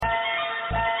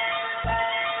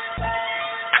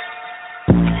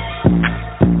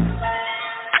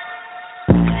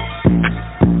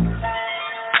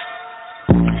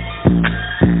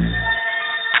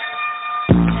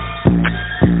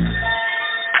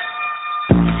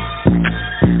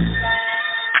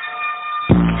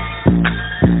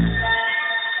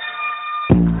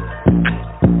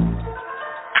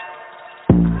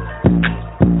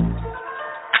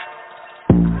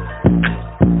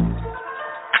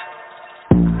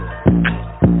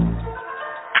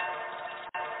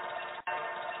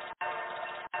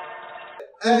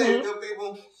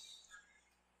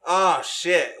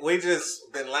shit. We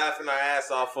just been laughing our ass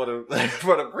off for the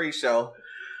for the pre-show.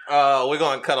 We're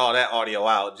gonna cut all that audio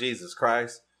out. Jesus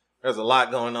Christ. There's a lot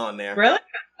going on there. Really?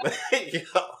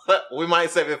 We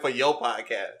might save it for your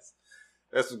podcast.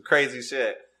 That's some crazy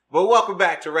shit. But welcome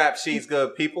back to Rap Sheets,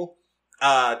 good people.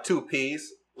 2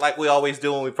 P's. Like we always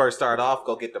do when we first start off,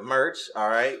 go get the merch. All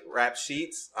right. Rap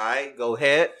Sheets. All right. Go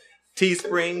ahead.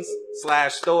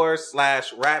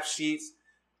 Teesprings/stores/Rap Sheets.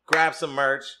 Grab some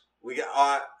merch. We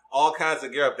got all kinds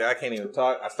of gear up there. I can't even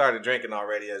talk. I started drinking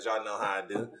already, as y'all know how I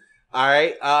do. All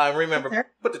right. Remember,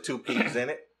 put the 2 P's in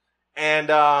it. And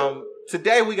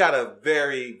today we got a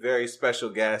very, very special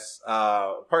guest.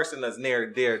 A person that's near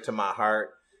and dear to my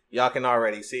heart. Y'all can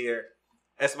already see her.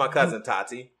 It's my cousin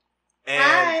Tati. And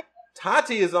Hi.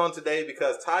 Tati is on today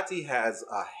because Tati has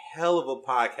a hell of a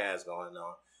podcast going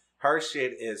on. Her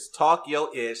shit is Talk Yo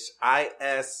Ish,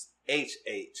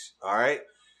 ISHH. All right.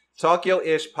 Talk Yo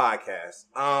Ish podcast.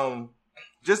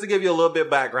 Just to give you a little bit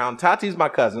of background, Tati's my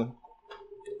cousin.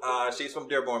 She's from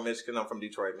Dearborn, Michigan. I'm from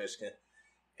Detroit, Michigan.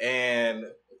 And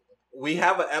we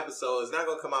have an episode. It's not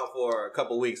going to come out for a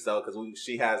couple weeks, though, because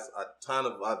she has a ton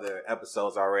of other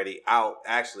episodes already out,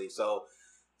 actually. So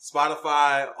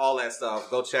Spotify, all that stuff.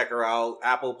 Go check her out.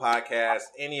 Apple Podcasts,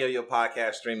 any of your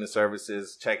podcast streaming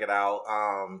services. Check it out.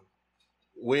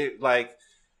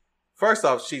 First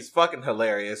off, she's fucking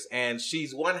hilarious, and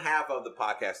she's one half of the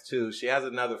podcast, too. She has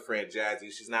another friend,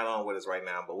 Jazzy. She's not on with us right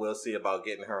now, but we'll see about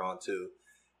getting her on, too.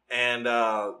 And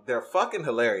they're fucking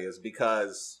hilarious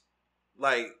because,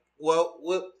 we'll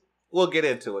get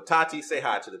into it. Tati, say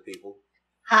hi to the people.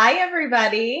 Hi,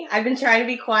 everybody. I've been trying to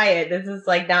be quiet. This is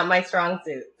not my strong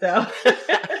suit, so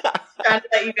trying to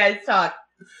let you guys talk.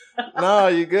 No,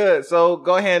 you're good. So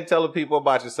go ahead and tell the people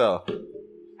about yourself.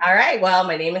 All right. Well,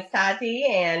 my name is Tati,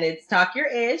 and it's Talk Your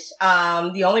Ish.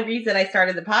 The only reason I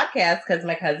started the podcast because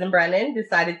my cousin Brennan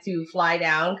decided to fly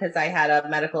down because I had a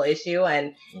medical issue,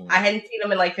 and I hadn't seen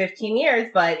him in 15 years.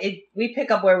 But we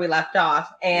pick up where we left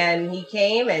off, and he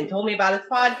came and told me about his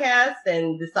podcast,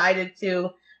 and decided to,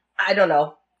 I don't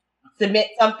know, submit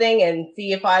something and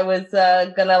see if I was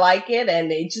gonna like it,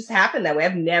 and it just happened that way.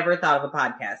 I've never thought of a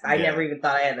podcast. I never even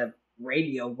thought I had a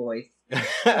radio voice.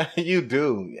 You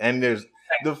do, and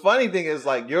the funny thing is,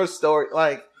 your story,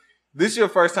 this is your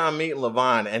first time meeting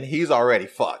Levon, and he's already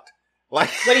fucked.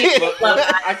 What do you think, Levon?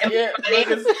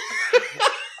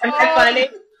 Am I funny?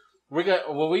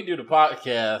 When we do the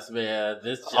podcast, man,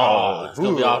 it's gonna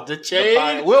be off the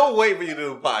chain. We'll wait for you to do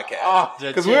the podcast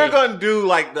because we're gonna do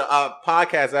the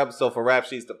podcast episode for Rap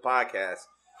Sheets, the podcast.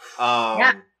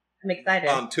 Yeah, I'm excited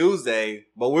on Tuesday,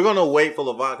 but we're gonna wait for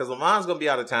Levon because Levon's gonna be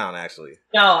out of town. Actually,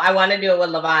 no, I want to do it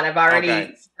with Levon. I've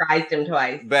already surprised him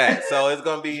twice. Bet. So it's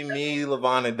gonna be me,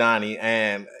 Levon, and Donnie,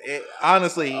 and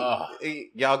honestly,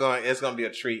 it's gonna be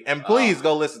a treat. And please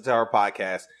go listen to our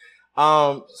podcast.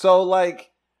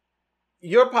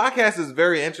 Your podcast is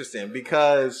very interesting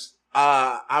because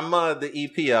I'm the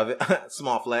EP of it,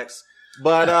 small flex,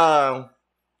 but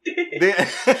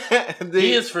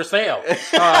he is for sale.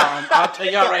 I'll tell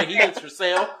y'all right, he is for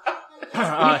sale.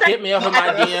 Hit me up in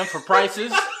my DM for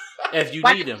prices if you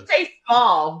need them. Say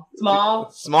small,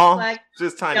 flex?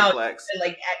 Just tiny flex.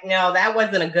 No, that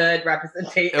wasn't a good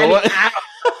representation.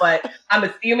 But I'm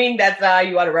assuming that's how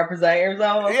you want to represent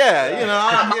yourself. Yeah,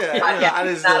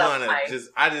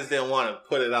 I just didn't want to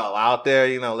put it all out there,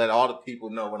 let all the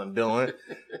people know what I'm doing.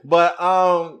 But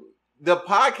the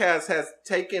podcast has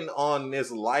taken on this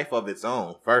life of its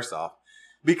own, first off,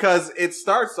 because it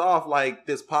starts off like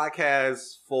this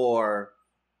podcast for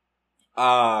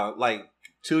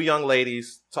 2 young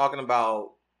ladies talking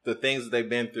about the things that they've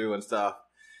been through and stuff.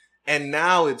 And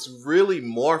now it's really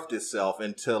morphed itself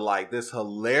into this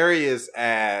hilarious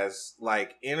ass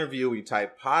interviewee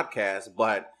type podcast,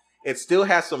 but it still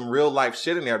has some real life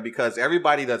shit in there because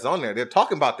everybody that's on there, they're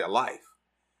talking about their life.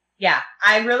 Yeah,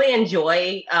 I really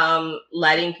enjoy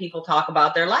letting people talk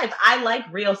about their life. I like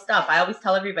real stuff. I always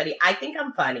tell everybody, I think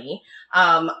I'm funny.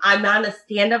 I'm not a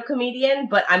stand-up comedian,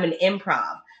 but I'm an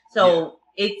improv. So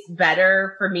it's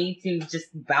better for me to just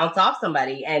bounce off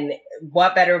somebody. And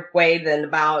what better way than to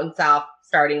bounce off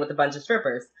starting with a bunch of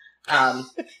strippers?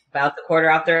 Bounce a quarter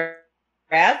off their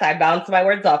ass. I bounce my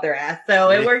words off their ass.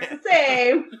 So it works the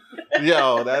same.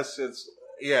 Yo, that's just,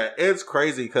 it's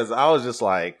crazy because I was just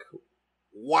like,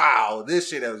 wow, this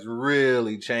shit has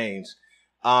really changed.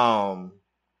 The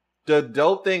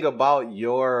dope thing about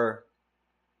your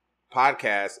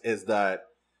podcast is that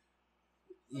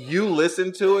you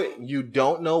listen to it, you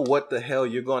don't know what the hell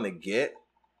you're going to get.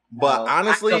 But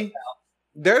honestly,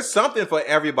 there's something for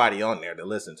everybody on there to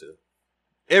listen to.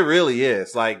 It really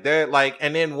is.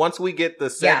 And then once we get the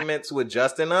segments with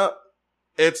Justin up,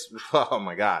 oh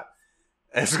my God.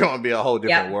 It's going to be a whole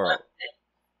different world.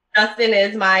 Justin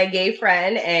is my gay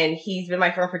friend, and he's been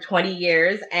my friend for 20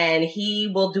 years, and he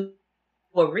will do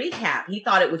a recap. He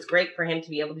thought it was great for him to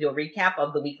be able to do a recap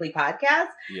of the weekly podcast.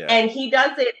 Yeah. And he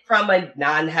does it from a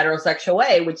non-heterosexual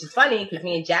way, which is funny because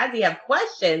me and Jazzy have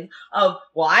questions of,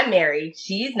 well, I'm married,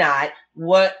 she's not.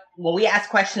 When we ask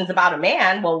questions about a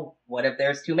man, well, what if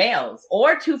there's 2 males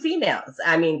or 2 females?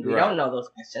 I mean, we don't know those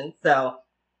questions. So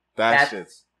that's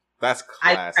classic.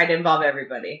 I try to involve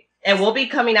everybody. And we'll be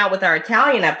coming out with our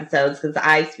Italian episodes because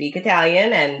I speak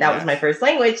Italian and that was my first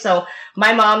language. So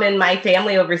my mom and my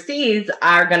family overseas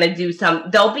are going to do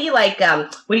they'll be like,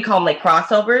 what do you call them? Like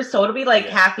crossovers. So it'll be like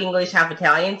half English, half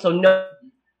Italian. So no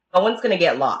one's going to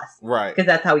get lost. Right. Because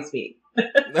that's how we speak.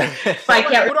 If I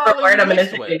can't remember a word, I'm going to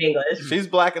speak in English. She's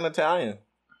Black and Italian.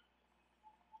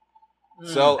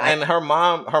 So, and her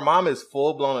mom is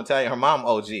full blown Italian. Her mom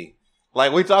OG.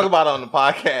 Like we talk about it on the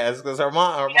podcast because her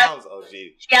mom's OG.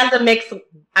 She has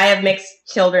I have mixed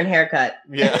children haircut.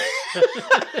 Yeah. That's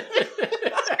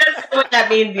what that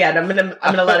means yet. I'm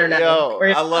gonna let her know.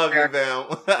 Yo, I love you, fam.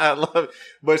 I love it.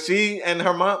 But she and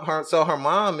her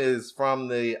mom is from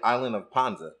the island of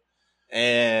Ponza.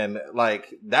 And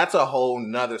like that's a whole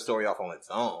nother story off on its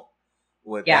own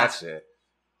with that shit.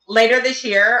 Later this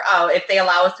year, if they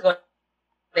allow us to go to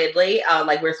Italy,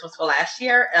 like we were supposed to go last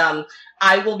year,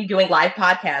 I will be doing live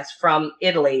podcasts from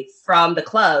Italy, from the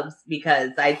clubs, because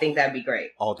I think that'd be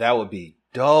great. Oh, that would be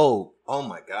dope. Oh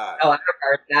my God. Oh, I've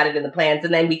got it in the plans.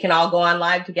 And then we can all go on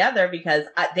live together because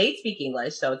they speak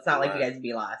English, so it's not like you guys would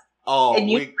be lost. Oh, and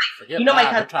you know my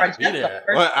cousin Francesca.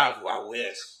 Well, I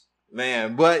wish.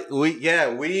 Man, but we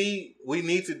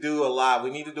need to do a live.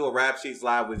 We need to do a Rap Sheets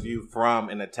live with you from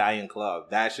an Italian club.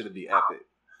 That should be epic.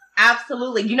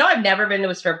 Absolutely. You know, I've never been to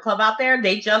a strip club out there.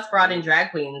 They just brought in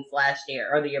drag queens last year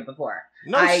or the year before.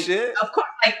 Shit. Of course,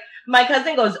 like my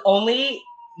cousin goes, only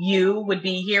you would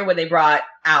be here when they brought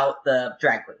out the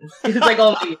drag queens. It was like,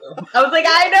 only you. I was like,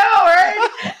 I know,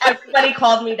 right? Everybody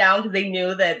called me down because they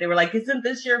knew that they were like, isn't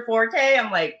this your forte? I'm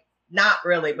like, not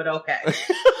really, but okay.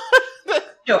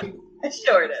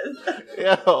 Sure it is.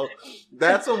 Yo,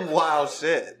 that's some wild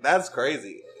shit. That's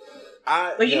crazy.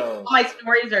 But you know, my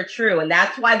stories are true, and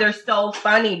that's why they're so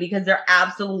funny, because they're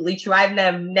absolutely true. I've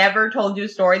never told you a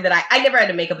story that I never had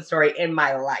to make up a story in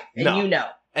my life, and you know.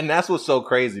 And that's what's so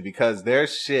crazy, because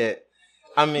there's shit.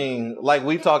 I mean, like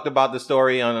we talked about the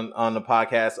story on the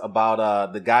podcast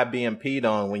about the guy being peed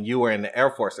on when you were in the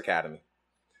Air Force Academy.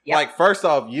 Yep. Like, first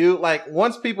off,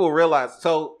 once people realize,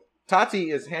 so Tati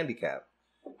is handicapped,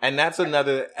 and that's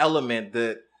another element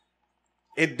that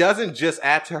it doesn't just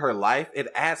add to her life, it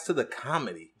adds to the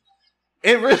comedy.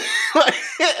 It really,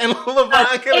 and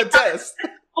LaVon can attest.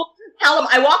 Tell them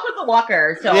I walk with a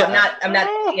walker, so I'm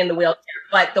not in the wheelchair.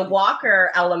 But the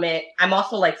walker element, I'm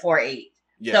also like 4'8".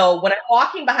 Yeah. So when I'm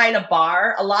walking behind a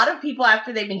bar, a lot of people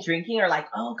after they've been drinking are like,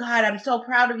 "Oh God, I'm so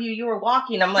proud of you. You were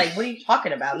walking." I'm like, "What are you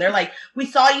talking about?" And they're like, "We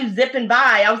saw you zipping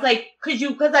by." I was like, "Cause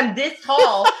I'm this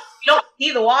tall." You don't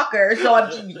see the walker, so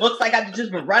it looks like I've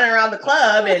just been running around the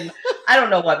club, and I don't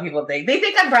know what people think. They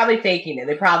think I'm probably faking it.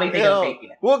 They probably think I'm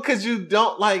faking it. Well, because you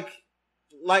don't like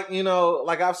you know,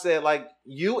 like I've said, like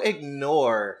you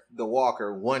ignore the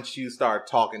walker once you start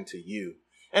talking to you,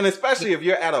 and especially if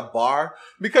you're at a bar,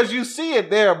 because you see it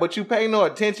there, but you pay no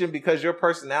attention because your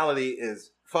personality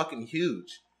is fucking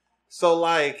huge. So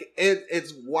like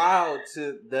it's wild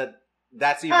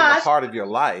that's even a part of your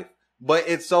life. But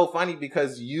it's so funny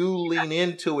because you lean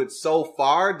into it so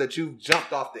far that you've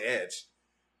jumped off the edge.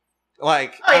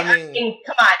 Like, I mean,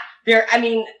 come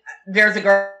on. There's a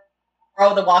girl,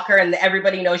 the walker, and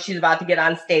everybody knows she's about to get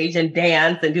on stage and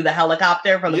dance and do the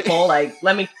helicopter from the pole. Like,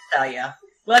 let me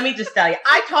just tell you,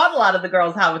 I taught a lot of the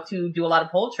girls how to do a lot of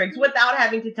pole tricks without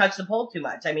having to touch the pole too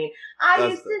much. I mean, I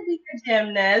used to be a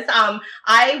gymnast.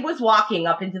 I was walking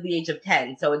up until the age of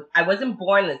 10, so I wasn't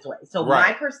born this way. So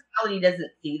my personality doesn't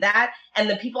see that. And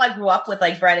the people I grew up with,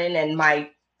 like Brennan and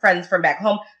my friends from back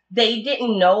home, they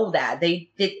didn't know that.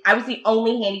 I was the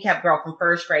only handicapped girl from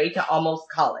first grade to almost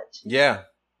college. Yeah,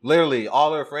 literally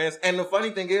all her friends. And the funny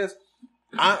thing is,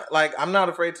 I'm not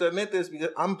afraid to admit this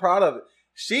because I'm proud of it.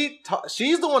 She's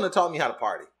the one that taught me how to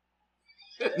party.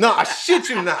 No, I shit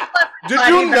you not. Did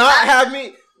you not have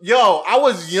me? Yo, I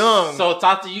was young. So,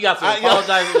 Tati, you got some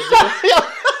apologizing to do.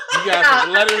 You got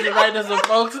some letters to write to some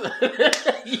folks.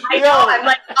 I know. I'm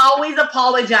like always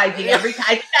apologizing every time.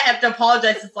 I think I have to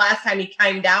apologize since last time he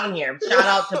came down here. Shout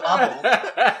out to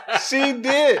Bubbles. She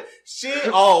did.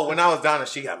 When I was down there,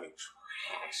 she got me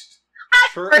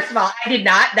trashed. First of all, I did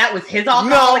not. That was his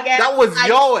alcoholic ass. That was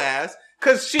your ass.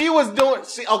 Cause she was doing,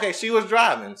 she was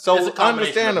driving, so It's a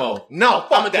understandable. No, I'm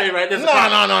gonna tell you right. This no.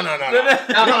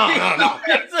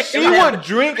 She would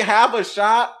drink half a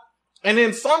shot, and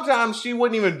then sometimes she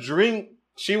wouldn't even drink.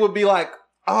 She would be like,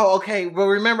 "Oh, okay, but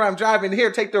remember, I'm driving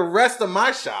here. Take the rest of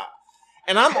my shot."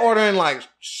 And I'm ordering like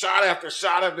shot after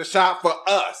shot after shot for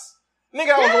us.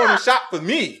 Nigga, I was ordering shot for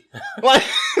me. Like,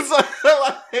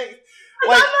 I'm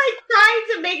like trying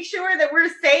to make sure that we're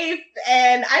safe,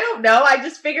 and I don't know. I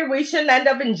just figured we shouldn't end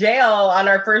up in jail on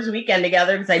our first weekend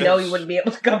together because I know you wouldn't be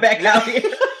able to come back out here.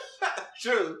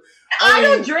 True. I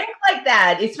don't drink like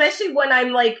that, especially when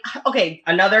I'm like, okay,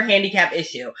 another handicap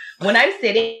issue. When I'm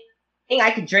sitting,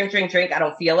 I can drink. I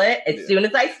don't feel it. As soon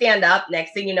as I stand up,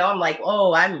 next thing you know, I'm like,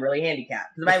 oh, I'm really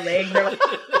handicapped because my legs are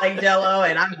like jello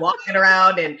and I'm walking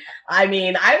around. And I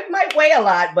mean, I might weigh a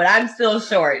lot, but I'm still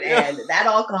short. And that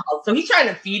alcohol. So he's trying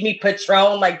to feed me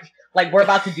Patron like we're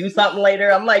about to do something later.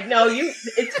 I'm like, no,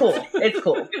 it's cool. It's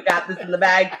cool. You got this in the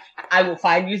bag. I will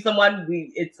find you someone.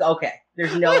 It's okay.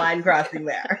 There's no line crossing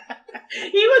there.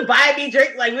 He was buying me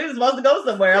drinks like we were supposed to go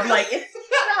somewhere. I'm like,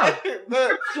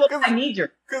 I need you.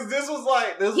 Because this was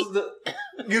like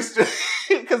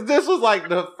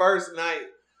the first night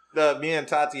that me and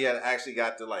Tati had actually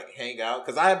got to like hang out.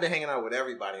 Because I had been hanging out with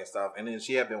everybody and stuff, and then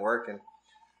she had been working.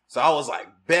 So I was like,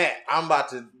 bet I'm about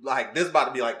to like this about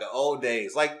to be like the old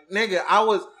days. Like nigga, I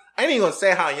ain't even gonna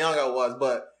say how young I was,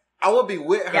 but I would be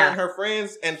with her and her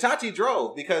friends, and Tati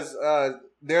drove because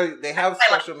they have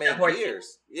special made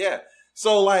gears. Yeah.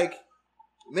 So like,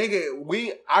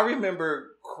 nigga, I remember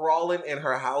crawling in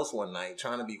her house one night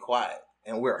trying to be quiet,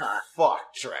 and we're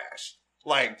fuck trash.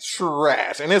 Like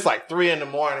trash. And it's like 3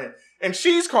 a.m, and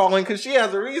she's crawling because she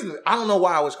has a reason. I don't know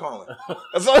why I was crawling.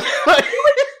 So, like,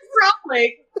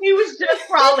 crawling. He was just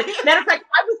crawling. Matter of fact,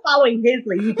 I was following his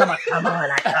lead. He's like, come on,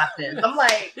 I got this. I'm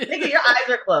like, nigga, your eyes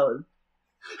are closed.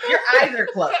 Your eyes are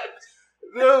closed.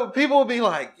 Dude, people would be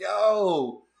like,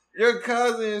 yo, your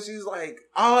cousin. She's like,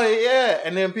 oh yeah.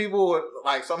 And then people would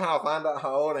like somehow find out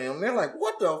how old I am. They're like,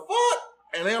 what the fuck?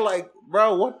 And they're like,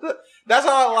 bro, what the? That's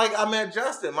how like I met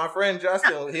Justin, my friend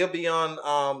Justin. He'll be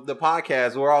on the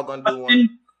podcast. We're all gonna do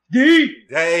one.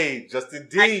 Justin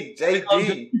D,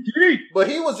 JD. But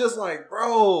he was just like,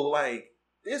 bro, like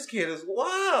this kid is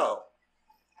wild.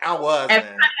 I was. Every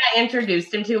time I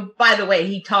introduced him to, by the way,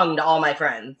 he tongued all my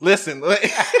friends. Listen,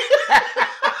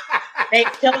 they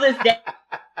till this day.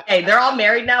 Hey, they're all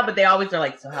married now, but they always are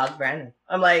like, so how's Brandon?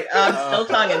 I'm like, I'm still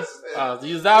tonguing.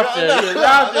 He's out there. He's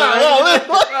out there.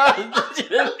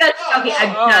 Okay,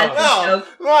 I'm done.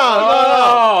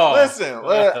 No. Listen,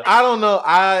 I don't know.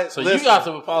 You got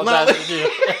to apologize to them.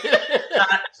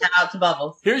 Shout out to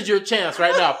Bubbles. Here's your chance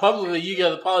right now. Publicly, you got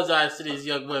to apologize to these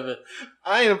young women.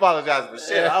 I ain't apologizing for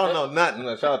shit. I don't know nothing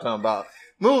what y'all talking about.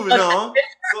 Moving on.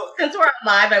 Since we're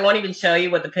live, I won't even show you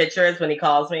what the picture is when he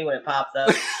calls me, when it pops up.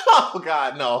 Oh,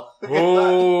 God, no.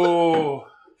 Oh.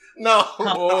 No.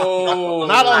 Oh.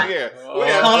 Not on here.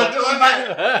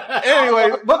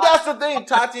 Anyway, but that's the thing.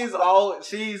 Tati's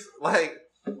she's like,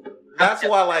 that's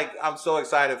why like I'm so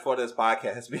excited for this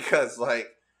podcast because like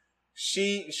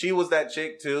she was that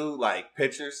chick too, like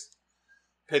pictures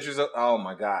of, oh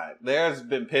my God. There's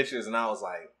been pictures and I was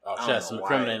like, she has some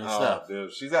incriminating stuff.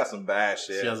 Dude, she's got some bad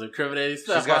shit. She has incriminating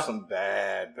stuff. She's got some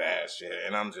bad shit.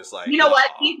 And I'm just like, you know what?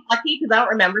 He's lucky because I don't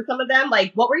remember some of them.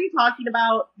 Like, what were you talking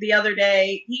about the other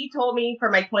day? He told me for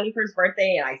my 21st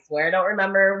birthday, and I swear I don't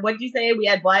remember. What'd you say? We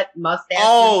had what? Mustache?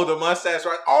 Oh, the mustache,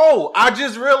 right? Oh, I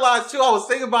just realized too. I was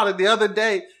thinking about it the other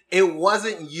day. It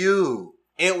wasn't you.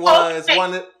 It was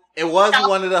one of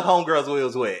the homegirls we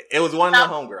was with. It was one of the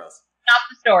homegirls. Stop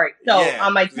the story. So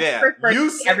on my 21st birthday,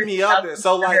 you set me up there.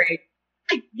 So like,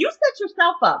 you set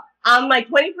yourself up. On my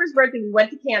 21st birthday, we went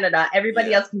to Canada.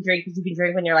 Everybody else can drink because you can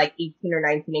drink when you're like 18 or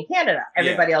 19 in Canada.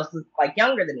 Everybody else is like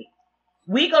younger than me.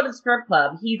 We go to the strip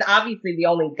club. He's obviously the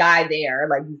only guy there.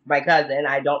 Like he's my cousin.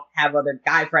 I don't have other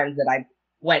guy friends that I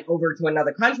went over to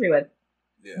another country with.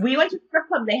 Yeah. We went to the strip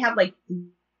club. They have like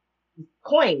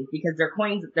coins because their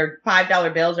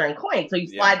 $5 bills are in coins. So you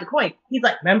slide the coin. He's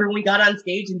like, remember when we got on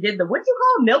stage and did what you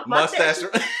call milk mustache?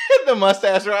 The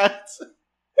mustache rides.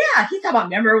 Yeah, he's talking about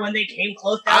remember when they came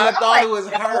close down. I thought it was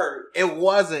her. It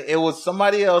wasn't. It was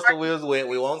somebody else that we was with.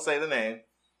 We won't say the name.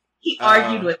 He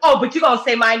argued with, but you gonna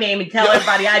say my name and tell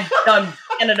everybody I've done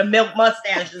Canada milk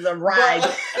mustaches and rides.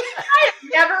 I have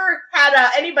never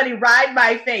had anybody ride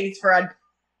my face for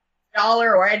 $1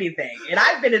 or anything. And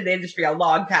I've been in the industry a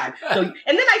long time. So, and then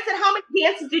I said, how many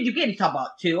dances did you get? He talked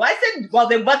about 2. I said, well,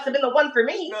 then must have been the one for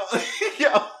me.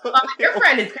 No. Your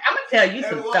friend is, I'm going to tell you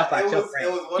some stuff about your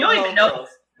friend. You don't even know.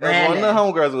 That's one of the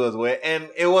homegirls we was with. And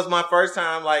it was my first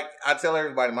time, like, I tell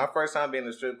everybody, my first time being in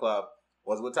a strip club.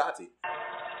 was with Tati.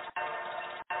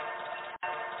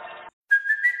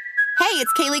 Hey,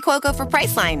 it's Kaylee Cuoco for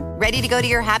Priceline. Ready to go to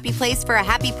your happy place for a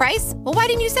happy price? Well, why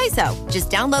didn't you say so? Just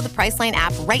download the Priceline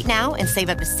app right now and save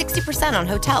up to 60% on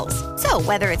hotels. So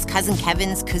whether it's Cousin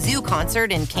Kevin's Kazoo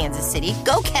Concert in Kansas City,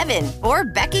 go Kevin, or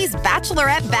Becky's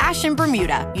Bachelorette Bash in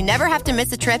Bermuda, you never have to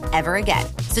miss a trip ever again.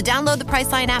 So download the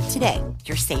Priceline app today.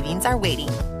 Your savings are waiting.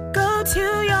 Go to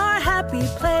your happy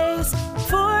place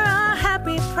for a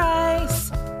happy price.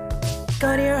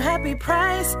 Go to your happy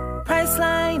price,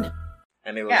 Priceline.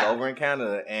 And it was over in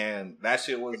Canada, and that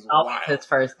shit was it's wild. His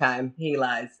first time. He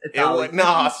lies.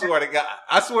 I swear to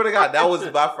God, that was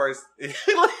my first. That's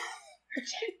my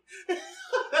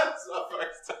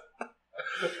first time.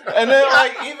 And then,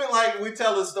 even we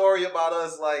tell a story about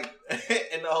us,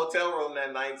 in the hotel room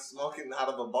that night, smoking out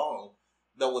of a bong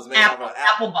that was made out of an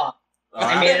apple bong.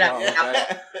 I made it up.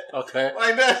 Okay.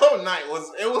 That whole night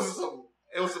was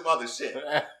some other shit.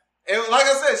 And like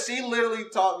I said, she literally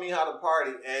taught me how to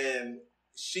party, and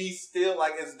she still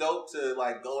it's dope to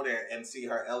go there and see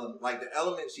her element. The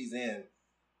element she's in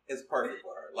is perfect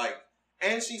for her.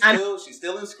 And she's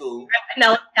still in school. I'm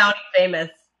Pinellas County famous.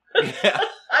 Yeah.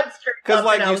 I'm straight. Because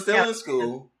you're still in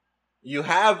school. You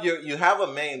have a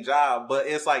main job, but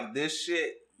it's this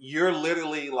shit. You're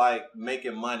literally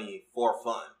making money for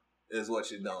fun is what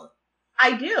you're doing.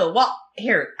 I do. Well,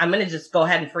 here, I'm going to just go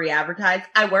ahead and free advertise.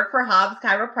 I work for Hobbs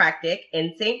Chiropractic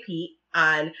in St. Pete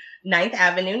on 9th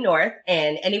Avenue North.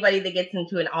 And anybody that gets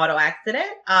into an auto accident,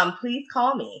 please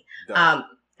call me.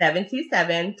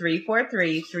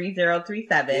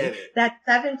 727-343-3037. That's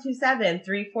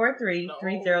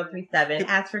 727-343-3037.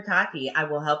 Ask for Tati. I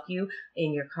will help you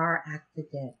in your car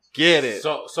accident. Get it.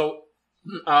 So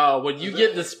when you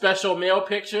get the special mail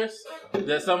pictures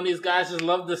that some of these guys just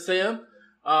love to send,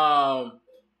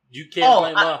 you can't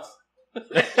blame us.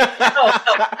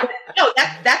 No,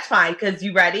 that's fine. Because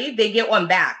you ready? They get one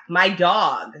back. My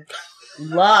dog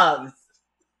loves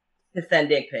to send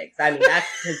dick pics. I mean, that's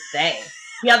his thing.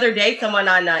 The other day, someone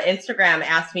on Instagram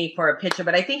asked me for a picture,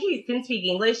 but I think he didn't speak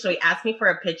English, so he asked me for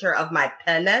a picture of my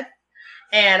penis.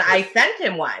 And I sent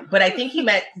him one, but I think he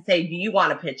meant to say, do you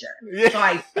want a picture? Yeah. So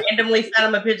I randomly sent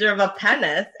him a picture of a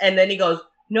penis, and then he goes,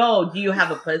 no, do you have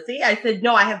a pussy? I said,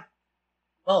 no, I have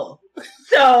both.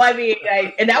 So, I mean,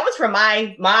 and that was from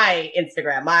my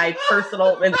Instagram, my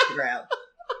personal Instagram.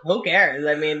 Who cares?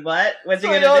 I mean, what's he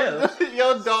gonna do?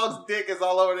 Your dog's dick is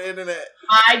all over the internet.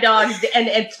 My dog's, and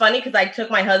it's funny because I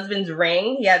took my husband's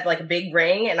ring. He had a big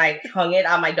ring, and I hung it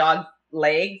on my dog's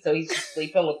leg, so he's just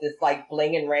sleeping with this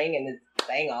blinging ring and his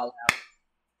thing all out.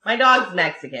 My dog's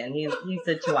Mexican. He's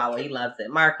a Chihuahua. He loves it.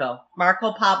 Marco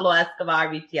Pablo Escobar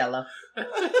Vitiello.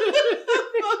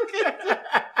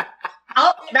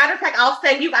 Matter of fact, I'll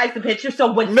send you guys the picture.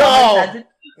 So when someone says it,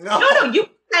 no, you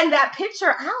send that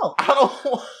picture out. I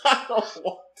don't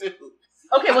want to.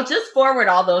 Okay, well, just forward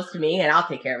all those to me, and I'll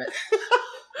take care of it.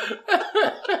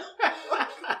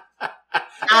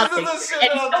 This is the shit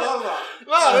that I'm talking about.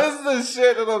 No, this is the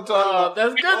shit that I'm talking about.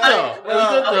 That's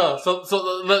good though. So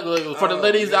look, for the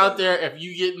ladies out there, if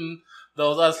you getting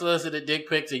those unsolicited dick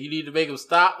pics and you need to make them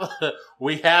stop,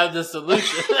 we have the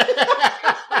solution.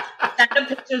 Send them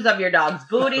pictures of your dog's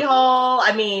booty hole.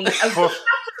 I mean, for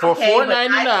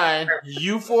 $4.99,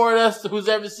 you forward us to who's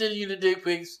ever sending you the dick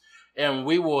pics, and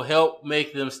we will help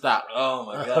make them stop. Oh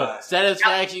my god!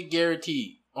 Satisfaction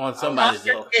guaranteed on somebody's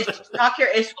end. Talk Your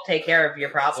Ish will take care of your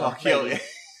problem. Talk Your Ish.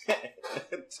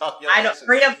 I don't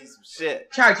free of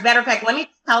shit. Charge. Matter of fact, let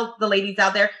me tell the ladies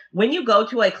out there: when you go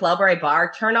to a club or a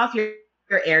bar, turn off your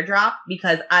airdrop,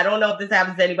 because I don't know if this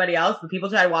happens to anybody else, but people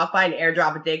try to walk by and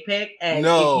airdrop a dick pic, and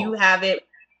if you have it,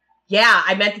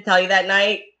 I meant to tell you that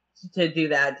night to do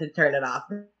that, to turn it off.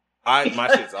 My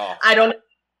shit's off. I don't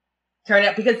turn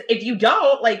it, because if you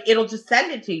don't, it'll just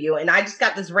send it to you, and I just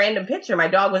got this random picture. My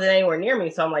dog wasn't anywhere near me,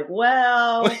 so I'm like,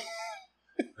 well.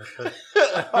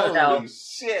 Holy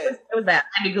shit. It was bad.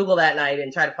 I had to Google that night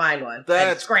and try to find one.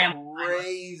 That's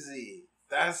crazy.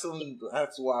 That's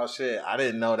wild shit. I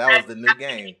didn't know that was the new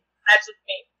game. That's just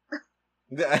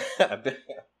me.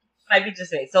 Might be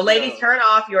just me. So, ladies, turn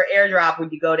off your airdrop when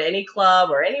you go to any club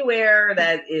or anywhere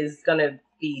that is gonna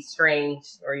be strange,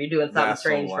 or you're doing something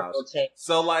strange for a change.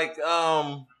 So,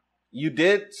 you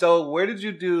did. So, where did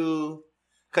you do?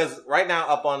 Because right now,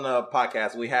 up on the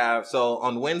podcast, we have. So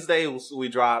on Wednesdays we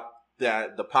drop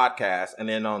the podcast, and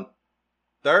then on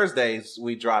Thursdays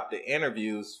we drop the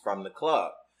interviews from the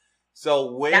club.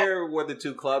 So where were the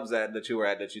two clubs that you were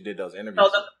at that you did those interviews? So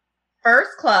the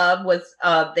first club was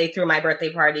they threw my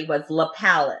birthday party was La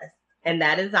Palace, and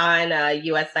that is on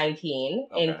US 19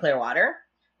 in Clearwater.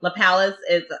 La Palace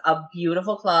is a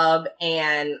beautiful club,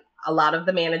 and a lot of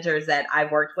the managers that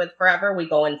I've worked with forever, we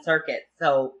go in circuits.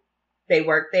 So they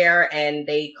work there and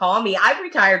they call me. I've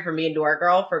retired from being door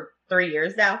girl for 3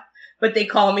 years now, but they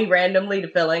call me randomly to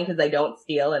fill in because I don't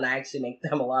steal and I actually make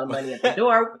them a lot of money at the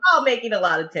door while making a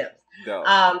lot of tips.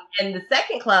 And the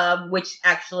second club, which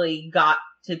actually got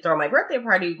to throw my birthday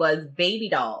party, was Baby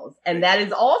Dolls. And that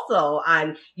is also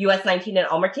on US 19 in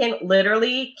Ulmerton,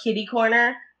 literally kitty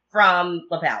corner from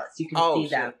La Palace. You can see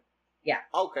them. Yeah.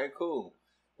 Okay, cool.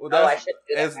 Well,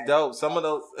 it's dope. Some of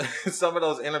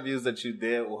those interviews that you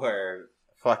did were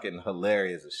fucking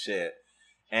hilarious as shit.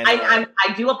 And I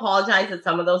do apologize that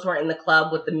some of those were in the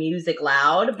club with the music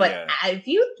loud, but if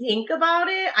you think about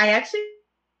it, I actually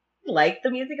like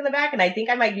the music in the back, and I think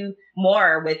I might do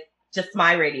more with just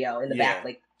my radio in the back,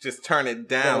 like just turn it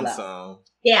down some.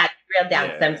 Yeah, real down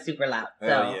because I'm super loud.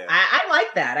 So I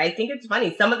like that. I think it's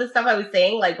funny. Some of the stuff I was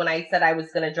saying, like when I said I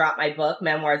was going to drop my book,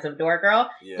 Memoirs of Door Girl,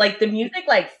 like the music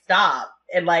like stopped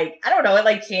and like, I don't know, it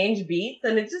like changed beats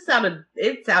and it just sounded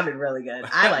really good.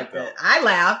 I liked it. I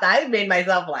laughed. I made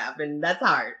myself laugh and that's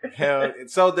hard.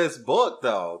 So this book,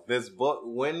 how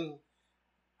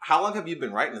long have you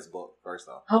been writing this book first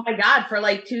off? Oh my God, for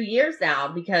like 2 years now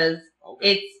because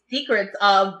it's secrets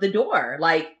of the door.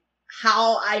 Like,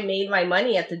 how I made my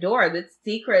money at the door. That's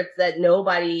secrets that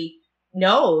nobody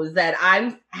knows that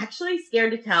I'm actually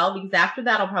scared to tell because after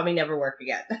that I'll probably never work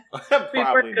again. People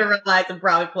are going to realize I'm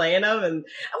probably playing them, and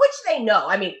which they know.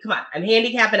 I mean, come on, I'm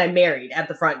handicapped and I'm married at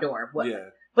the front door.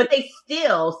 But they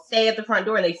still stay at the front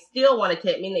door and they still want to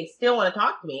tip me and they still want to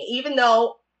talk to me, even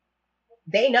though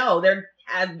they know they're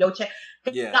have no check.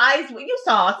 Guys, you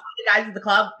saw some of the guys at the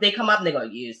club, they come up and they go,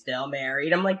 "You still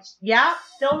married?" I'm like, "Yeah,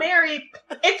 still married."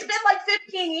 It's been like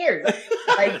 15 years.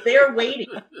 Like, they're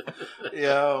waiting. And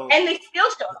they still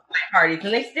show up at my parties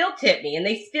and they still tip me and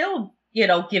they still,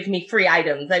 give me free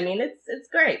items. I mean, it's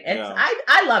great.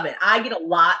 I love it. I get a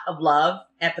lot of love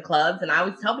at the clubs, and I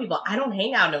always tell people I don't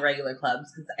hang out in regular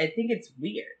clubs because I think it's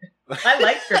weird. I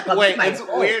like strip clubs. Wait, it's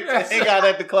weird to hang out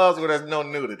at the clubs where there's no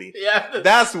nudity. Yeah,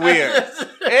 that's weird.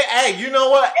 Hey, you know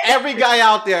what? Every guy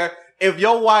out there, if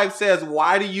your wife says,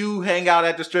 "Why do you hang out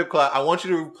at the strip club?" I want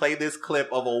you to play this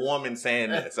clip of a woman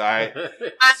saying this. All right,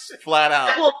 flat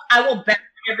out. I will back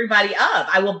everybody up.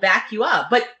 I will back you up.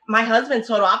 But my husband's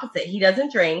total opposite. He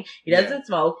doesn't drink. He doesn't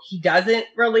smoke. He doesn't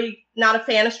really, not a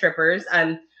fan of strippers.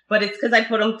 But it's because I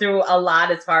put him through a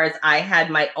lot as far as I had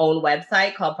my own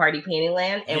website called Party Painting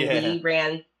Land, and we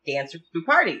ran dancers through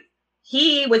parties.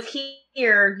 He was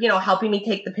here, helping me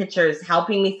take the pictures,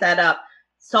 helping me set up,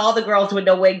 saw the girls with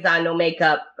no wigs on, no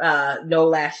makeup, no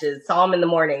lashes, saw them in the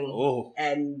morning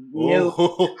and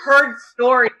heard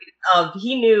stories of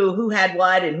he knew who had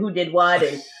what and who did what,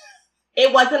 and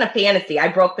it wasn't a fantasy. I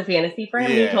broke the fantasy for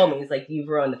him. He told me, he's like, "You've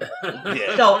ruined the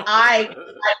fantasy." So I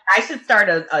should start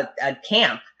a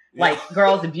camp. Like,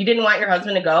 girls, if you didn't want your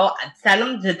husband to go, I'd send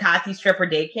him to Tati Stripper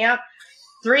Day Camp.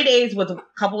 3 days with a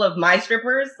couple of my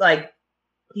strippers, like,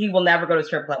 he will never go to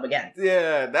strip club again.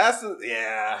 That's like,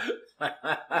 rough.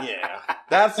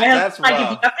 if you have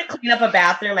to clean up a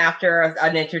bathroom after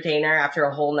an entertainer after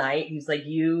a whole night, he's like,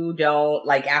 you don't,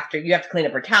 like, after you have to clean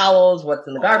up her towels, what's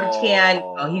in the garbage can.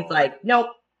 He's like, nope,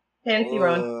 fantasy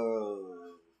run.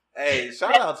 Hey,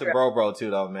 shout out to Bro too,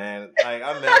 though, man. Like,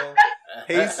 I met him.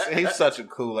 He's such a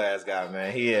cool ass guy,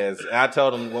 man. He is. And I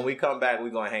told him when we come back, we're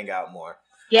gonna hang out more.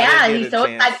 Yeah, he's so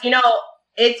excited.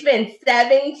 It's been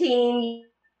 17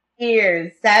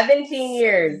 years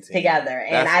together,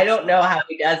 and I don't know how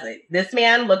he does it. This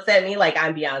man looks at me like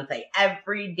I'm Beyonce.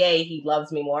 Every day he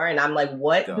loves me more, and I'm like,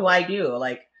 what do I do?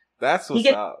 Like, that's what's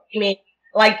up.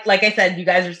 Like I said, you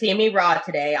guys are seeing me raw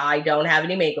today. I don't have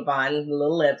any makeup on, a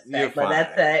little lipstick, but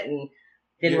that's it. And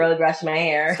didn't really brush my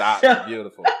hair. Stop.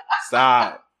 Beautiful.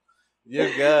 Stop.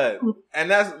 You're good.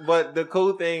 But the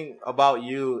cool thing about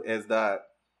you is that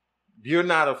you're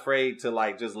not afraid to,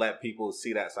 like, just let people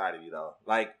see that side of you, though.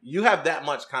 Like, you have that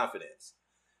much confidence.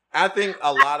 I think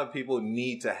a lot of people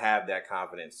need to have that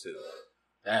confidence too.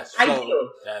 That's true. I do.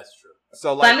 That's true.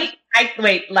 So, like,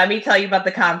 let me tell you about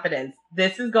the confidence.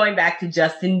 This is going back to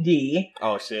Justin D.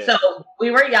 Oh shit. So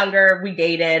we were younger, we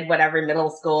dated, whatever, middle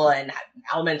school and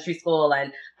elementary school,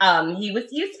 and he was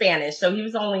Spanish, so he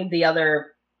was only the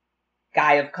other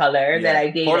guy of color that I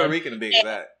dated. Puerto Rican to be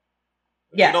exact.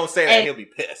 If you don't say that, he'll be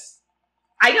pissed.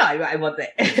 I know, I wasn't.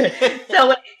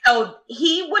 So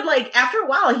he would, like, after a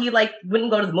while, he, like, wouldn't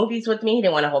go to the movies with me. He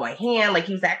didn't want to hold my hand. Like,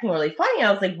 he was acting really funny.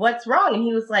 I was like, what's wrong? And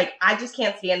he was like, I just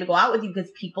can't stand to go out with you because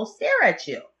people stare at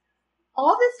you.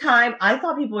 All this time, I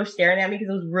thought people were staring at me because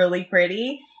it was really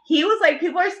pretty. He was like,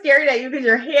 people are staring at you because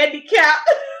you're handicapped.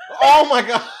 Oh, my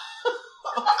God.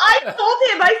 I told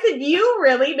him, I said, you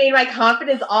really made my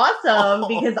confidence awesome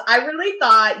because I really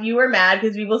thought you were mad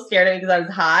because people stared at me because I was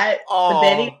hot. But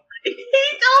then he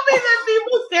told me that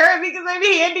people stare at me because I'm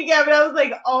handicapped, and I was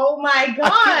like, "Oh my god!"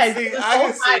 I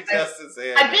can see Justin's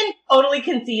hand. I've been totally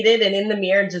conceited and in the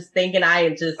mirror, just thinking I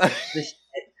am just the shit.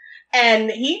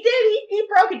 And he did. He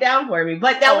broke it down for me.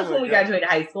 But that was when we graduated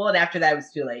high school, and after that, it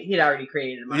was too late. He'd already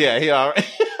created mine. Yeah, he already.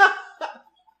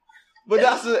 But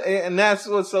that's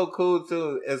what's so cool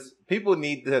too is people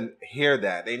need to hear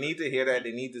that. They need to hear that.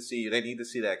 They need to see you. They need to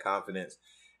see that confidence.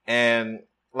 And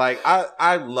like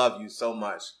I love you so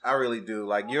much. I really do.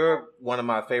 Like you're one of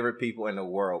my favorite people in the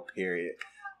world. Period.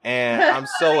 And I'm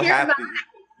so happy. Mine.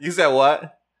 You said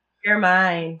what? You're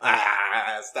mine.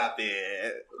 Stop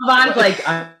it. Von's like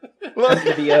I'm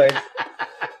gonna be yours.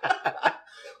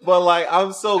 But like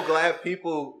I'm so glad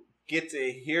people get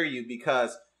to hear you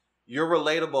because you're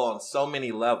relatable on so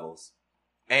many levels.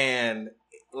 And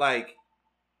like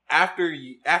after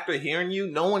hearing you,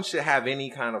 no one should have any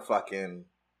type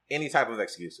of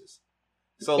excuses.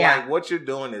 So like what you're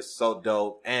doing is so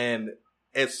dope. And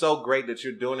it's so great that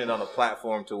you're doing it on a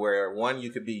platform to where 1,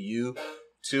 you could be you.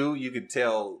 2, you could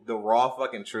tell the raw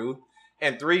fucking truth.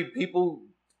 And 3, people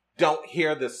don't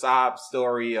hear the sob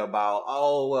story about,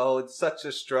 oh, well, it's such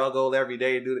a struggle every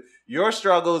day to do it. Your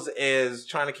struggles is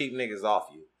trying to keep niggas off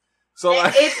you. So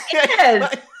like, it is.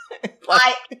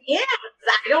 I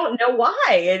don't know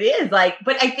why it is like,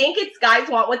 but I think it's guys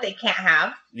want what they can't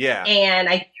have. Yeah. And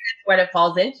I think that's what it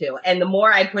falls into. And the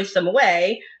more I push them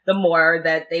away, the more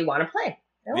that they want to play.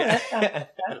 Oh,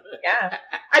 yeah.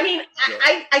 I mean,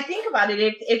 I think about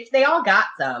it. If they all got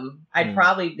some,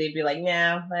 they'd be like,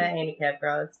 nah, that handicap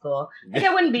girl, it's cool. And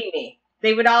it wouldn't be me.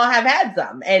 They would all have had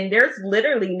some. And there's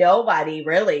literally nobody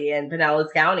really in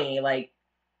Pinellas County like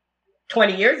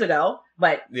 20 years ago,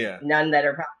 but none that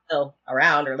are probably still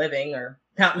around or living or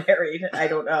not married. I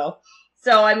don't know.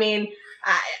 So, I mean,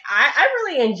 I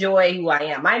really enjoy who I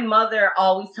am. My mother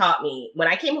always taught me when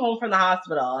I came home from the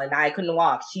hospital and I couldn't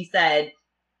walk, she said,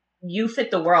 you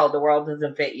fit the world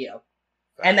doesn't fit you.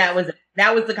 And that was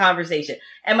the conversation.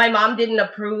 And my mom didn't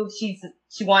approve. She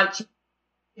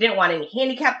didn't want any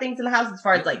handicap things in the house as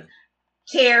far as like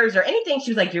chairs or anything.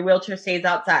 She was like, your wheelchair stays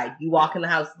outside. You walk in the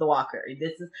house with the walker.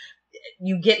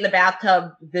 You get in the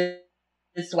bathtub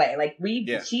this way. Like she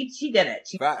did it.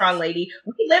 She's a strong lady.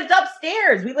 We lived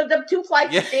upstairs. We lived up 2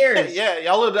 flights of stairs. Yeah,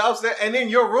 y'all lived upstairs. And then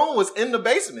your room was in the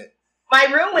basement. My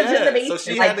room was in the basement.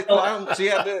 So she had to climb. She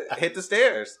had to hit the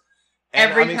stairs. And,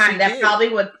 every time. That probably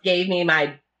what gave me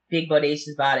my big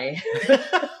bodacious body.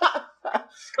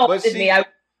 Sculpted me. I was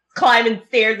climbing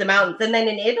stairs and mountains. And then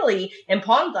in Italy, in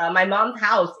Ponza, my mom's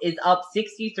house is up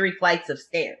 63 flights of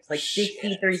stairs. Like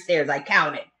 63 stairs. I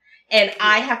counted. And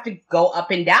I have to go up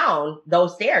and down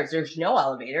those stairs. There's no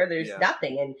elevator. There's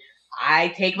nothing. And I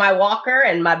take my walker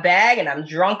and my bag and I'm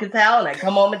drunk as hell and I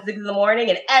come home at 6 a.m.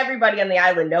 and everybody on the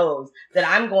island knows that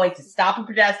I'm going to stop a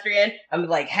pedestrian. I'm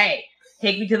like, hey,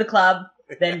 take me to the club,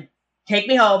 then take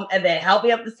me home and then help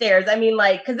me up the stairs. I mean,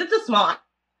 like, cause it's a small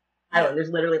island. There's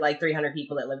literally like 300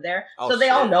 people that live there. So they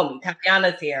all know me.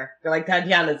 Tatiana's here. They're like,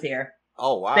 Tatiana's here.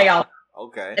 Oh, wow. They all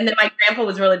Okay. And then my grandpa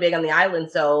was really big on the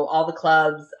island, so all the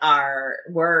clubs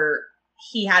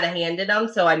he had a hand in them.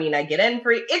 So I mean, I get in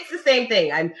free. It's the same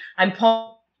thing. I'm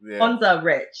Ponza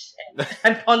rich.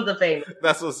 I'm Ponza famous.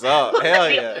 That's what's up. Hell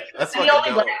yeah. That's the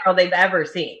only black girl they've ever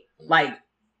seen. Like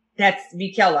that's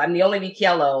Vitiello. I'm the only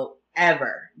Vitiello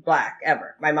black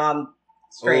ever. My mom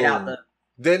straight out the.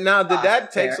 Did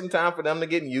that take some time for them to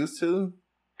get used to?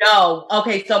 No.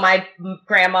 Okay, so my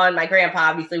grandma and my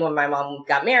grandpa, obviously, when my mom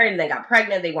got married and they got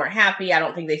pregnant, they weren't happy. I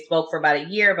don't think they spoke for about a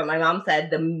year, but my mom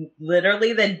said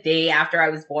literally the day after I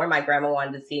was born, my grandma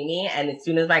wanted to see me. And as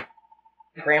soon as my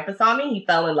grandpa saw me, he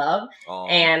fell in love. Oh.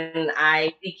 And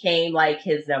I became like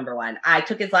his number one. I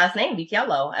took his last name,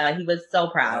 Vitiello. He was so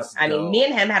proud. That's dope. I mean, me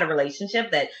and him had a relationship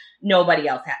that nobody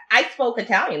else had. I spoke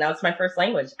Italian. That was my first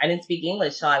language. I didn't speak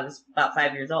English till I was about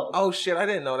 5 years old. Oh, shit. I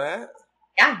didn't know that.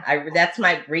 Yeah, that's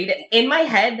my read. In my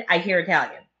head, I hear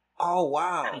Italian. Oh,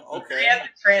 wow. Okay.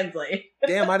 Translate.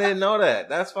 Damn, I didn't know that.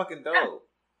 That's fucking dope. Yeah.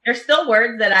 There's still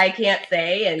words that I can't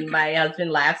say, and my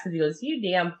husband laughs because he goes, you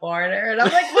damn foreigner. And I'm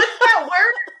like, what's that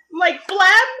word? I'm like,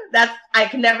 phlegm? I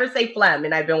can never say phlegm,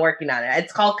 and I've been working on it.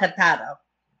 It's called catado.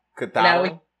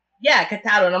 Catado? Yeah,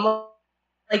 catado. And I'm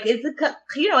like, it's a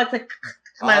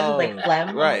like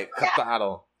phlegm. Right,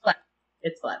 catado. Yeah.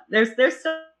 It's phlegm. There's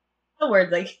still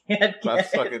words I can't get. That's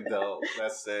fucking dope.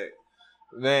 That's sick.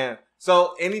 Man.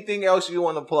 So anything else you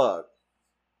want to plug?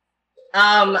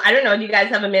 I don't know. Do you guys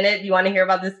have a minute? Do you want to hear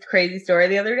about this crazy story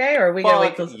the other day, or are we gonna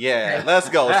wait till? Yeah, let's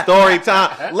go. Story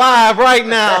time live right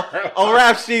now on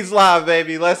Rap Sheets Live,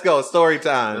 baby. Let's go. Story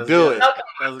time. Do it.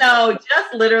 Okay. So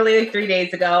just literally 3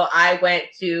 days ago, I went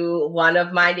to one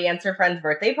of my dancer friends'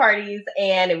 birthday parties,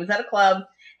 and it was at a club.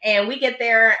 And we get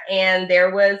there, and there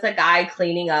was a guy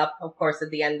cleaning up, of course, at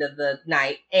the end of the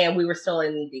night, and we were still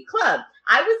in the club.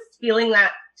 I was feeling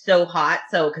that so hot,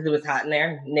 because it was hot in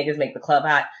there. Niggas make the club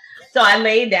hot. So I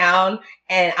laid down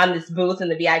and on this booth in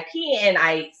the VIP, and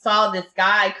I saw this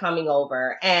guy coming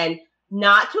over, and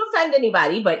not to offend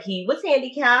anybody, but he was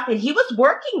handicapped and he was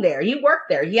working there. He worked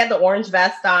there. He had the orange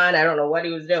vest on. I don't know what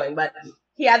he was doing, but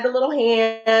he had the little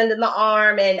hand and the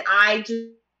arm, and I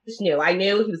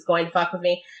knew he was going to fuck with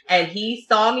me. And he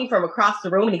saw me from across the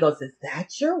room, and he goes, "Is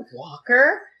that your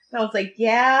walker?" And I was like,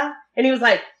 "Yeah." And he was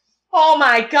like, "Oh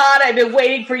my God, I've been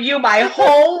waiting for you my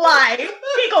whole life."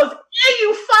 He goes, "Yeah,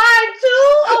 you fine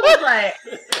too?" I was like,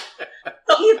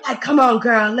 so he's like, "Come on,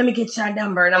 girl, let me get your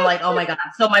number." And I'm like, "Oh my God."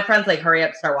 So my friend's like, "Hurry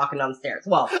up, start walking down the stairs."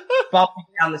 Well, walking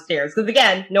down the stairs, because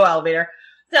again, no elevator.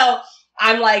 So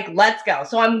I'm like, "Let's go."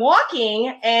 So I'm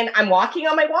walking on my walker,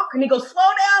 and he goes, "Slow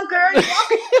down, girl, you're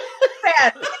walking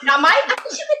fast." Now I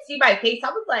wish you could see my face. I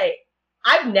was like,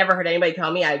 I've never heard anybody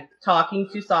tell me I'm talking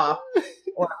too soft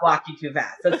or walking too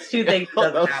fast. That's two things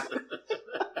that doesn't happen.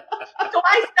 So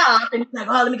I stopped, and he's like,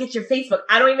 "Oh, let me get your Facebook."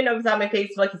 I don't even know if it's on my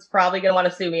Facebook. He's probably going to want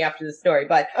to sue me after the story.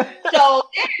 But so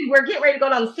then we're getting ready to go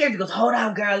down the stairs. He goes, "Hold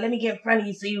on, girl. Let me get in front of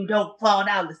you so you don't fall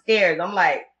down the stairs." I'm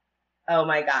like, oh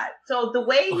my God. So the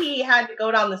way he had to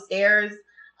go down the stairs,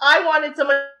 I wanted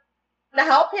someone to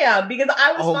help him because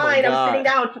I was fine. I was sitting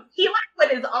down. He like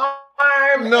put his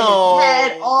arm and his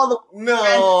head all the way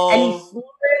and he slid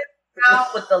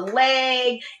out with the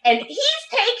leg, and he's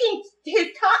taking his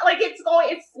time, like it's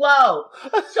slow.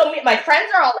 So my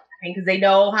friends are all laughing because they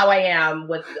know how I am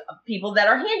with people that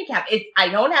are handicapped. I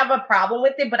don't have a problem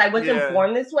with it, but I wasn't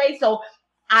born this way, so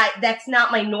that's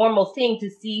not my normal thing to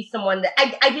see someone that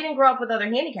I didn't grow up with other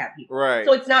handicapped people, right?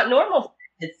 So it's not normal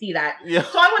to see that. Yeah.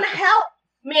 So I want to help.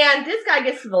 Man, this guy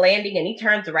gets to the landing and he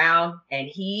turns around and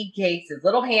he takes his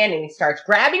little hand and he starts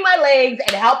grabbing my legs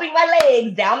and helping my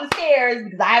legs down the stairs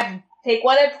because I have to take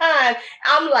one at a time.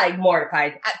 I'm like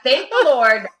mortified. Thank the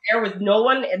Lord there was no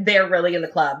one there really in the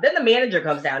club. Then the manager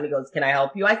comes down and he goes, "Can I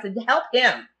help you?" I said, "Help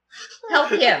him.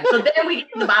 Help him." So then we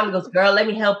get to the bottom and goes, "Girl, let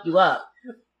me help you up."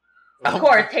 Of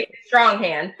course, take the strong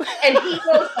hand. And he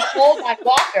goes to hold my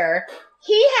walker.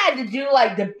 He had to do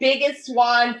like the biggest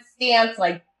swan stance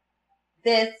like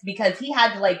this because he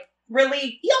had to like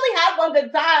really, he only had one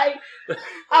good time.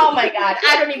 Oh my God.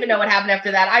 I don't even know what happened after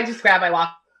that. I just grabbed my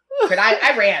walker and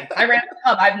I ran out of the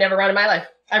club. I've never run in my life.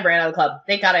 I ran out of the club.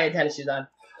 Thank God I had tennis shoes on.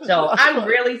 So I'm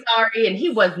really sorry. And he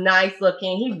was nice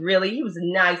looking. He was a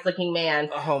nice looking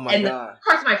man. Oh my God. Of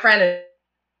course, my friend in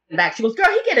the back, she goes, "Girl,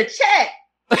 he get a check."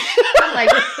 I'm like,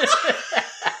 get a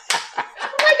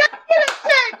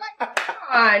check. Like, come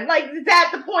on. Like, is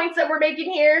that the points that we're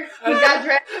making here? He got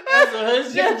dressed.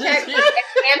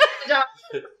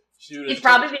 He's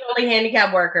probably the only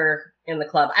handicapped worker in the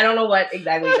club. I don't know what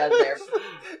exactly he does there.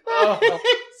 I'm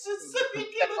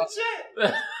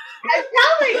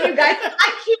telling you guys,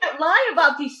 I can't lie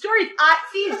about these stories.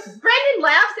 Brendan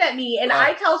laughs at me, and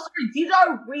I tell stories. These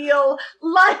are real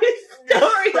life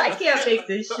stories. I can't make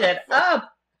this shit up.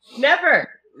 Never.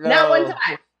 No. Not one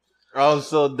time. I'm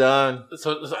so done.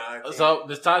 So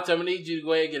this time I'm gonna need you to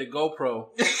go ahead and get a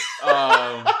GoPro.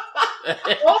 Oh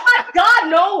my God,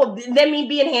 no! Then me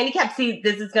being handicapped. See,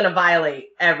 this is gonna violate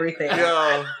everything.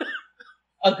 Yeah.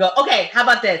 Okay, how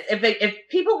about this? If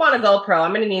people want a GoPro,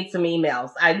 I'm gonna need some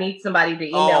emails. I need somebody to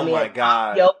email me at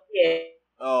yahoo.com,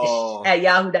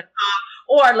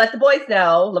 or let the boys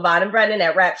know, Levon and Brendan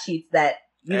at Rap Sheets, that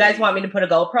you guys want me to put a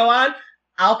GoPro on.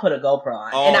 I'll put a GoPro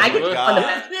on, and I get to go in the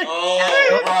back.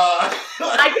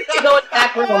 I get to go in the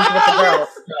back rooms with the girls.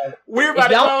 So we're about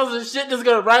to call some shit that's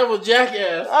gonna rival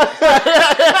Jackass.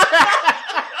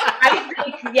 I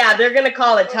think, they're gonna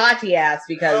call it Tati ass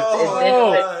because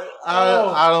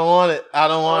I don't want it. I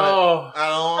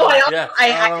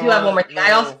do have one more thing.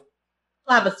 I also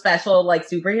have a special like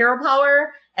superhero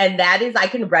power, and that is I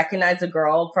can recognize a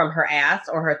girl from her ass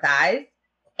or her thighs.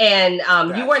 And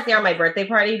you weren't there on my birthday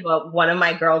party, but one of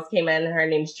my girls came in. Her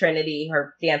name's Trinity,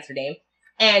 her dancer name.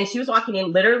 And she was walking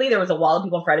in. Literally, there was a wall of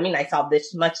people in front of me, and I saw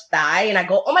this much thigh. And I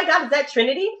go, "Oh my God, is that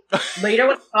Trinity?" Later,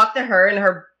 when I talked to her and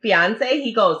her fiance,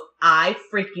 he goes, "I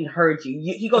freaking heard you."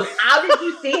 He goes, "How did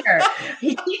you see her?"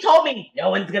 He told me,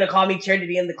 "No one's going to call me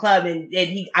Trinity in the club." And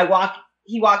he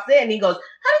he walks in and he goes, how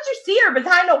did you see her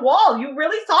behind a wall? You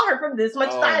really saw her from this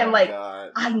much time. I'm like,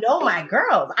 God. I know my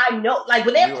girls. I know. Like,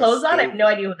 when they have clothes on, I have no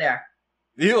idea who they are.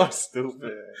 You are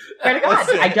stupid. Swear to God,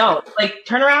 I don't. Like,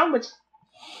 turn around. What's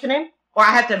your name? Or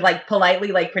I have to, like,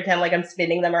 politely, like, pretend like I'm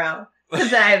spinning them around.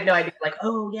 Because I have no idea. Like,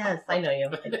 oh, yes, I know you.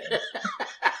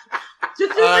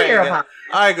 Just superhero pop.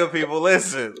 All right, good people.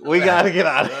 Listen, we got to get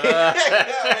out of here.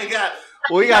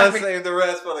 we got to save the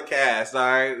rest for the cast, all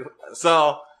right?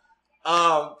 So,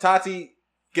 Tati,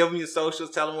 give them your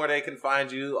socials. Tell them where they can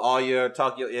find you, all your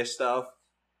Talk Your Ish stuff.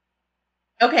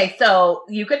 Okay, so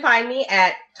you can find me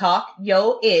at Talk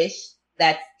Yo Ish.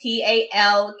 That's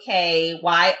TalkYoIsh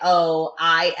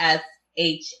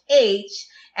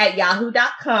at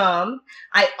yahoo.com.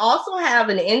 I also have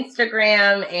an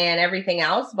Instagram and everything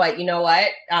else, but you know what?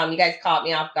 You guys caught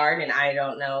me off guard and I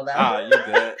don't know them. Ah, you're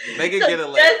good. They can get it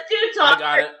later. Just do Talk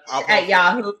at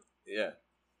Yahoo. Yeah.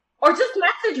 Or just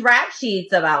message rap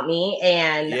sheets about me,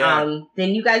 and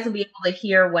then you guys will be able to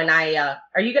hear when I.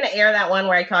 Are you going to air that one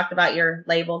where I talked about your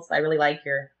labels? I really like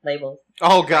your labels.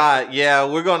 Oh God, yeah,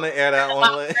 we're going to air that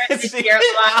one later.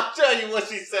 I'll tell you what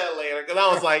she said later because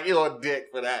I was like, "You're a dick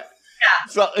for that." Yeah.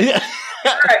 So yeah.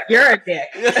 You're a dick.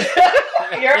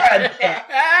 You're a dick.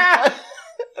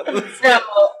 So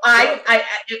I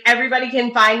everybody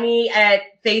can find me at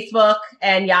Facebook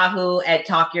and Yahoo at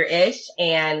Talk Your Ish,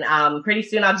 and pretty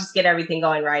soon I'll just get everything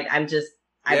going right. I'm the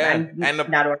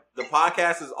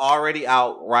podcast is already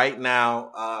out right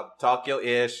now. Talk Your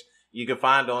Ish. You can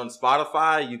find on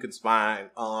Spotify. You can find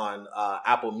on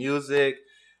Apple Music,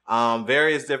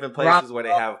 various different places where they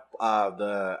have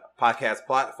the podcast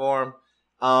platform.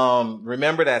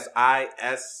 Remember that's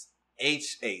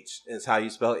ISHH is how you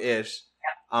spell ish.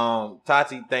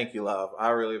 Tati, thank you, love. I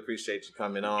really appreciate you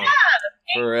coming on. Yeah,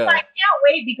 for real. I can't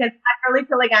wait because I really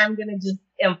feel like I'm gonna just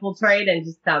infiltrate and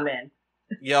just come in.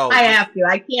 Yo, I have to.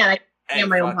 I can't. I can't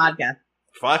my own podcast.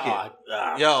 Fuck it.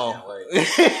 Yo.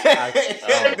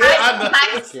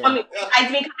 Besides me coming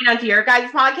onto your guys'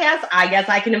 podcast, I guess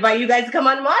I can invite you guys to come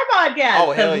on my podcast.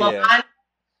 Oh, hell yeah.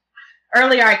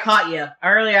 Earlier I caught you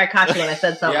when I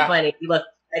said something funny. You looked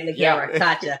in the camera.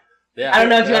 Caught you. Yeah. I don't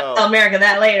know if you want to tell America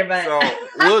that later, but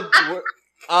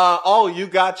so you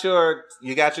got your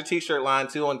t-shirt line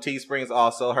too on Teesprings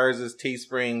also. Hers is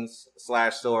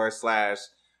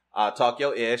Teesprings/store/Talk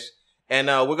Yo Ish. And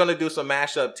we're gonna do some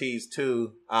mashup tees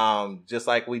too. Just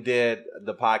like we did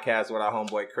the podcast with our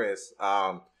homeboy Chris,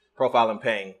 Profile and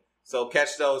Pain. So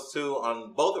catch those too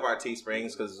on both of our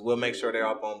Teesprings because we'll make sure they're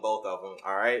up on both of them.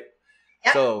 All right.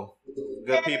 Yep. So,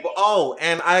 good people. Oh,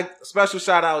 and special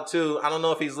shout out to, I don't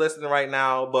know if he's listening right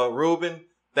now, but Ruben,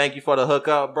 thank you for the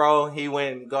hookup, bro. He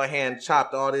go ahead and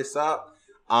chopped all this up.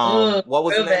 What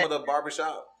was the name of the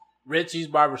barbershop? Richie's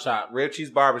Barbershop. Richie's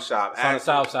Barbershop. It's on the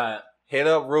south side. Hit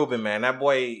up Ruben, man. That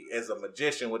boy is a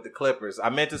magician with the clippers.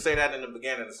 I meant to say that in the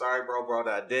beginning. Sorry, bro,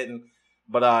 that I didn't.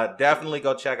 But definitely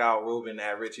go check out Ruben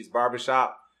at Richie's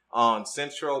Barbershop. On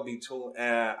Central, between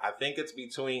I think it's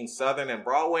between Southern and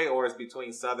Broadway, or it's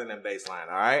between Southern and Baseline.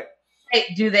 All right.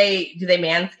 Hey, do they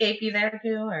manscape you there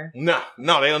too, or no,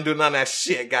 they don't do none of that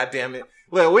shit. God damn it!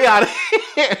 Look, we out of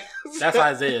here. That's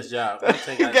Isaiah's job. We'll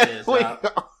take Isaiah's job.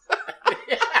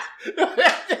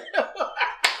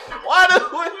 Why do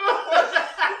we?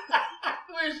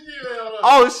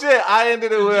 Oh shit! I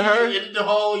ended it with her. The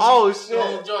whole shit! The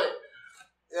whole joint.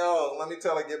 Yo, let me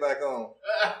tell her get back on.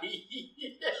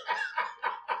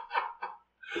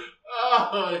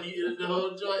 Oh, he did the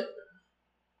whole joint.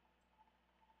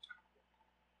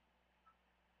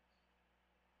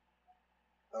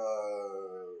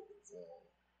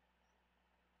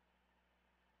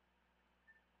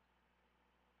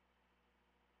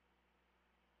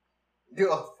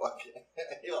 You're a fucking,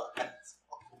 you're an asshole.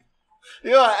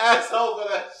 You're an asshole for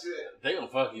that shit. They gonna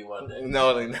fuck you one day.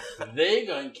 No, they not. They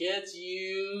gonna catch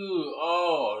you.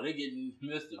 Oh, they getting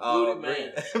Mr. Booty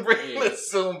Man. Bring the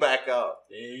Zoom back up.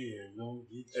 They gonna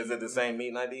get you. Is it the same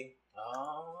meeting ID?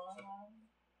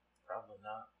 Probably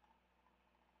not.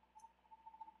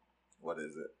 What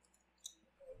is it?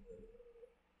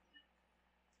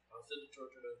 I'll send it to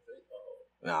the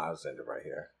Facebook. No, I'll send it right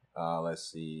here.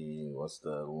 Let's see. What's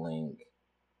the link?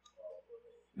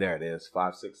 There it is.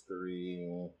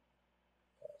 563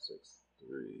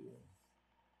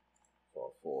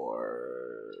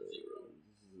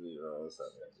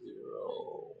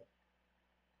 4470.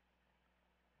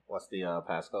 What's the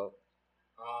passcode?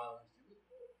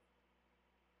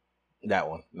 That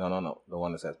one. No. The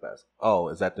one that says pass. Oh,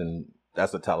 is that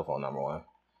that's the telephone number one.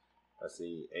 Let's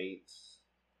see. 8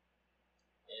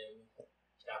 M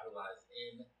capitalized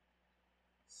N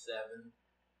 7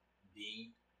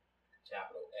 D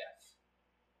capital F.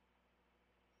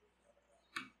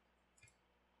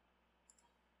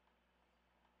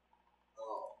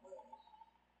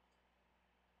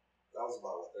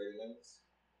 30 minutes.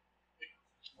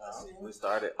 We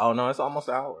started. Oh no, it's almost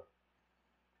an hour.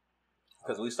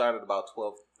 Because we started about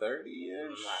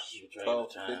 12:30ish,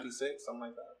 12:56, something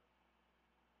like that.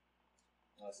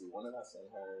 Let's see. When did I send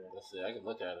her? Let's see. I can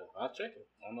look at it. I'll check it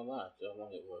on the line. How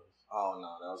long it was? Oh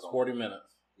no, that was 40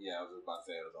 minutes. Yeah, I was just about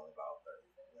to say it was only about 30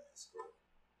 minutes.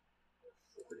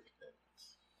 40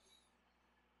 minutes.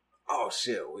 Oh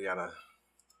shit, we gotta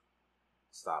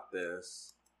stop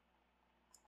this.